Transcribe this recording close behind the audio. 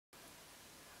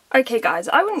Okay guys,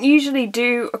 I wouldn't usually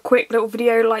do a quick little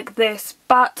video like this,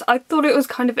 but I thought it was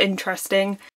kind of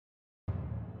interesting.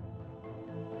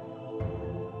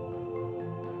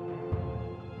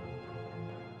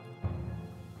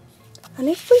 And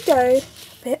if we go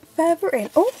a bit further in,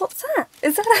 oh, what's that?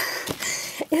 Is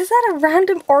that a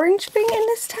random orange thing in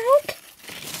this tag?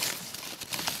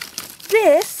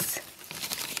 This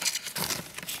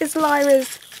is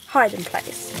Lyra's hiding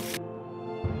place.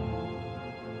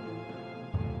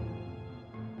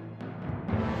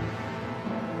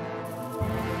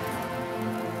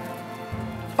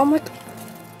 Oh my god.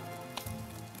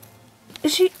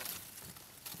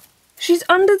 She's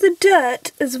under the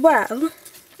dirt as well.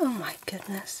 Oh my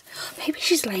goodness. Maybe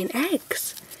she's laying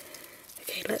eggs.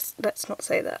 Okay, let's not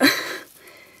say that.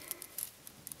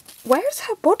 Where is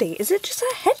her body? Is it just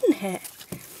her head in here?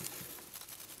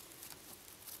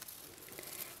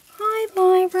 Hi,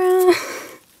 Lyra.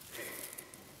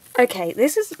 Okay,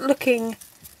 this is looking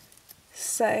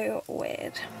so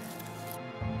weird.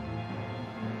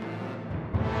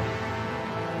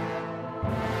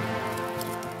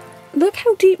 Look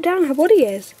how deep down her body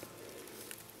is.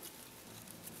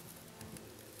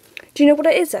 Do you know what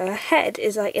it is? Her head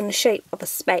is like in the shape of a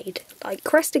spade. Like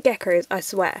crested geckos, I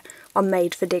swear, are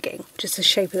made for digging. Just the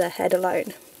shape of their head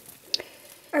alone.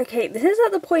 Okay, this is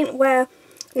at the point where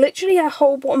literally her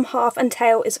whole bottom half and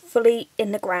tail is fully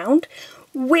in the ground.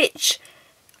 Which,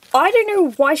 I don't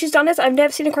know why she's done this. I've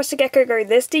never seen a crested gecko go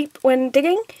this deep when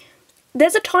digging.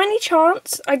 There's a tiny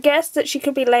chance, I guess, that she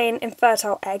could be laying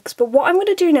infertile eggs. But what I'm going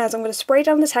to do now is I'm going to spray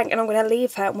down the tank and I'm going to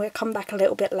leave her and we'll come back a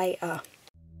little bit later.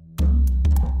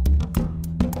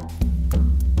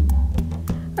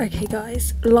 Okay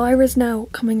guys, Lyra's now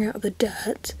coming out of the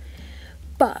dirt,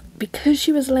 but because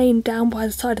she was laying down by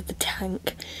the side of the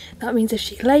tank, that means if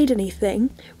she laid anything,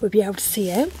 we'd be able to see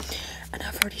it. And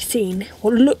I've already seen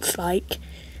what looks like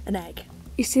an egg.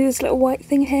 You see this little white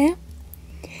thing here?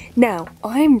 Now,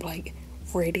 I'm like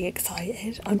really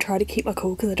excited. I'm trying to keep my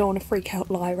cool because I don't want to freak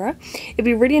out Lyra. It'd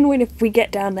be really annoying if we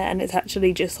get down there and it's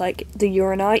actually just like the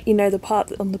urinite, you know, the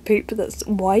part on the poop that's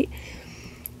white.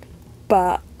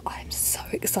 But I'm so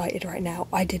excited right now.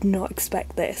 I did not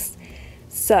expect this.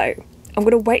 So I'm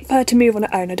going to wait for her to move on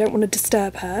her own. I don't want to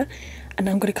disturb her. And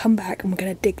I'm going to come back and we're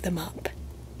going to dig them up.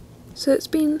 So it's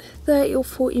been 30 or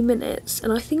 40 minutes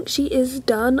and I think she is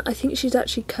done. I think she's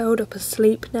actually curled up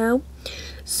asleep now.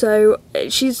 So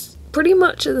she's pretty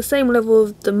much at the same level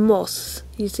of the moss.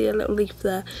 You see a little leaf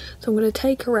there. So I'm going to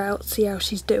take her out, see how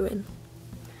she's doing.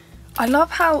 I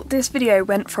love how this video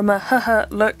went from a haha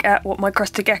look at what my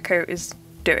crested gecko is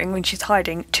doing when she's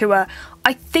hiding to a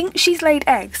I think she's laid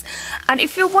eggs. And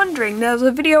if you're wondering, there was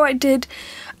a video I did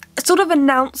sort of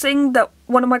announcing that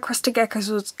one of my crested geckos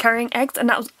was carrying eggs, and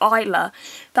that was Isla.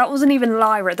 That wasn't even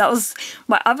Lyra, that was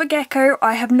my other gecko.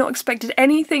 I have not expected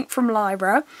anything from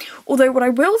Lyra, although what I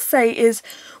will say is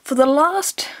for the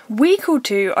last week or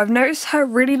two I've noticed her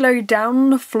really low down on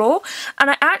the floor, and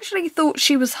I actually thought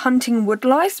she was hunting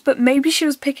woodlice, but maybe she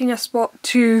was picking a spot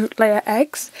to lay her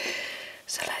eggs.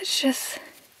 So let's just...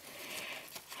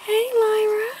 Hey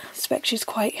Lyra! I suspect she's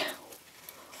quite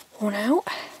worn out.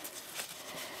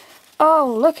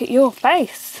 Oh, look at your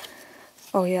face.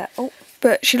 Oh yeah, oh,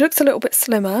 but she looks a little bit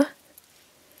slimmer.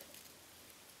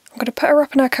 I'm going to put her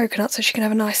up in her coconut so she can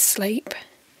have a nice sleep.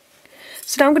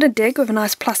 So now I'm going to dig with a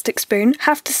nice plastic spoon.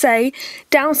 Have to say,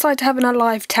 downside to having a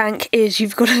live tank is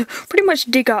you've got to pretty much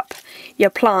dig up your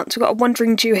plants. We've got a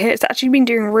wandering Jew here. It's actually been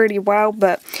doing really well,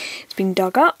 but it's been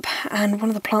dug up. And one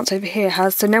of the plants over here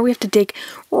has. So now we have to dig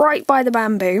right by the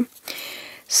bamboo.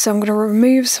 So I'm going to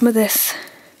remove some of this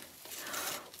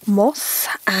moss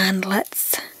and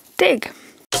let's dig.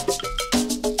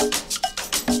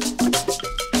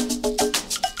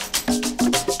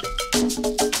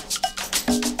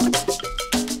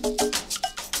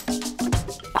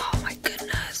 Oh my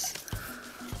goodness,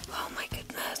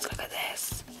 look at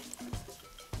this.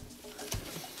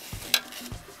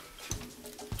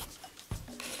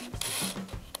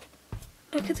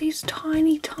 Look at these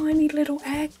tiny little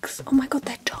eggs. Oh my god,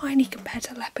 they're tiny compared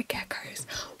to leopard geckos.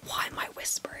 Why am I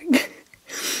whispering?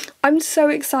 I'm so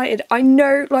excited. I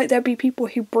know like there'll be people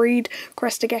who breed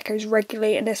crested geckos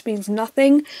regularly and this means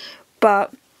nothing,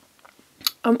 but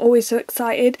I'm always so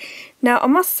excited. Now I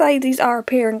must say these are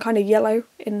appearing kind of yellow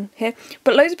in here,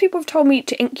 but loads of people have told me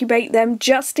to incubate them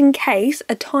just in case,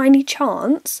 a tiny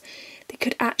chance they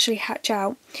could actually hatch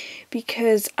out,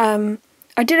 because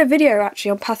I did a video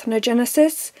actually on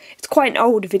parthenogenesis. It's quite an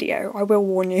old video, I will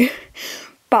warn you,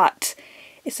 but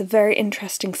it's a very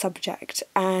interesting subject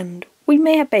and we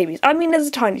may have babies. I mean, there's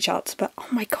a tiny chance, but oh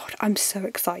my god, I'm so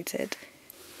excited.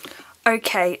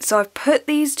 Okay, so I've put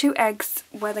these 2 eggs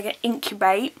where they get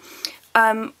incubate.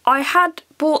 I had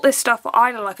bought this stuff for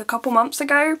Isla like a couple months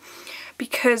ago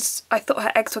because I thought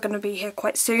her eggs were going to be here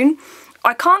quite soon.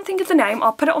 I can't think of the name.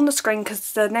 I'll put it on the screen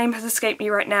because the name has escaped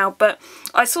me right now, but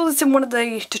I saw this in one of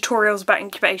the tutorials about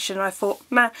incubation and I thought,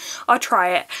 meh, I'll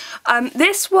try it.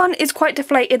 This one is quite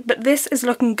deflated, but this is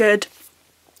looking good.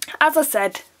 As I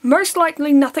said, most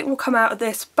likely nothing will come out of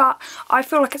this, but I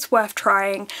feel like it's worth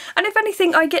trying. And if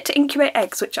anything, I get to incubate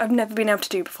eggs, which I've never been able to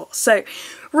do before. So,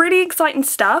 really exciting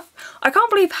stuff. I can't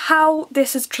believe how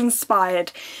this has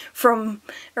transpired from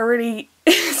a really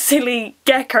silly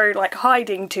gecko like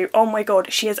hiding to, oh my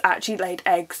god, she has actually laid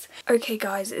eggs. Okay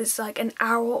guys, it's like an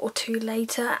hour or 2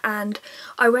 later and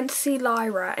I went to see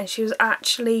Lyra and she was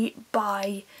actually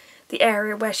by the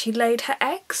area where she laid her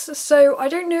eggs, so I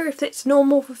don't know if it's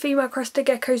normal for female crested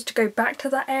geckos to go back to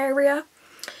that area.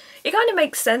 It kind of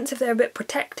makes sense if they're a bit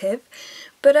protective,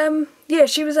 but yeah,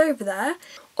 she was over there.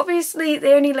 Obviously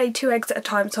they only lay 2 eggs at a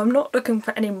time, so I'm not looking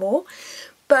for any more,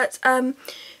 but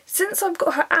since I've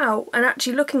got her out and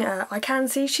actually looking at her, I can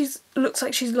see looks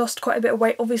like she's lost quite a bit of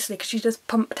weight, obviously, because she just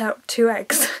pumped out 2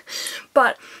 eggs.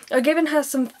 But I've given her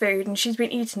some food and she's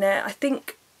been eating it. I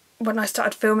think when I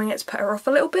started filming it's put her off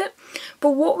a little bit.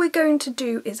 But what we're going to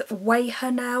do is weigh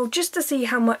her now, just to see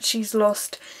how much she's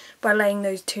lost by laying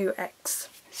those 2 eggs.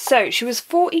 So she was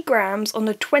 40 grams on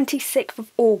the 26th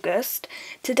of August.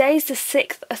 Today's the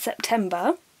 6th of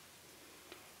September.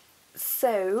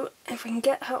 So if we can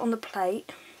get her on the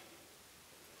plate.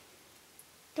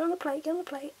 Get on the plate, get on the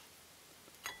plate.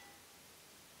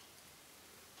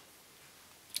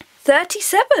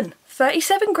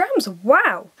 37 grams,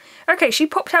 wow. Okay, she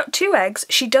popped out 2 eggs.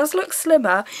 She does look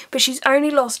slimmer, but she's only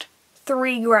lost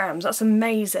 3 grams. That's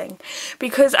amazing.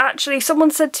 Because actually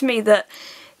someone said to me that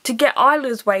to get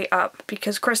Isla's weight up,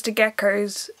 because crested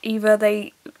geckos, either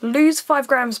they lose 5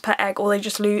 grams per egg or they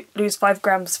just lose 5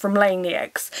 grams from laying the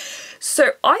eggs.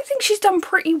 So I think she's done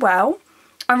pretty well.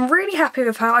 I'm really happy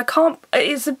with her.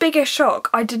 It's the biggest shock.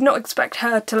 I did not expect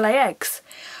her to lay eggs.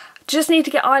 Just need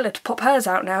to get Isla to pop hers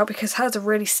out now because hers are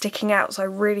really sticking out, so I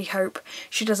really hope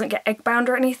she doesn't get egg bound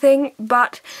or anything.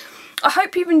 But I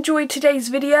hope you've enjoyed today's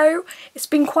video. It's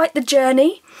been quite the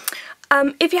journey.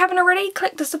 If you haven't already,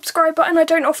 click the subscribe button. I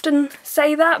don't often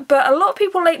say that, but a lot of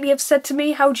people lately have said to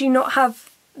me, how do you not have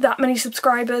that many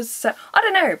subscribers? So I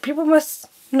don't know, people must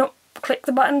not click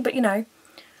the button, but you know,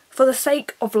 for the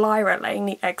sake of Lyra laying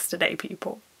the eggs today,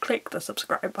 people, click the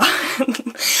subscribe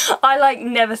button. I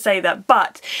never say that,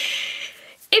 but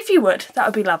if you would, that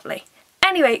would be lovely.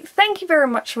 Anyway, thank you very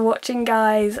much for watching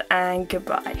guys, and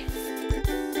goodbye.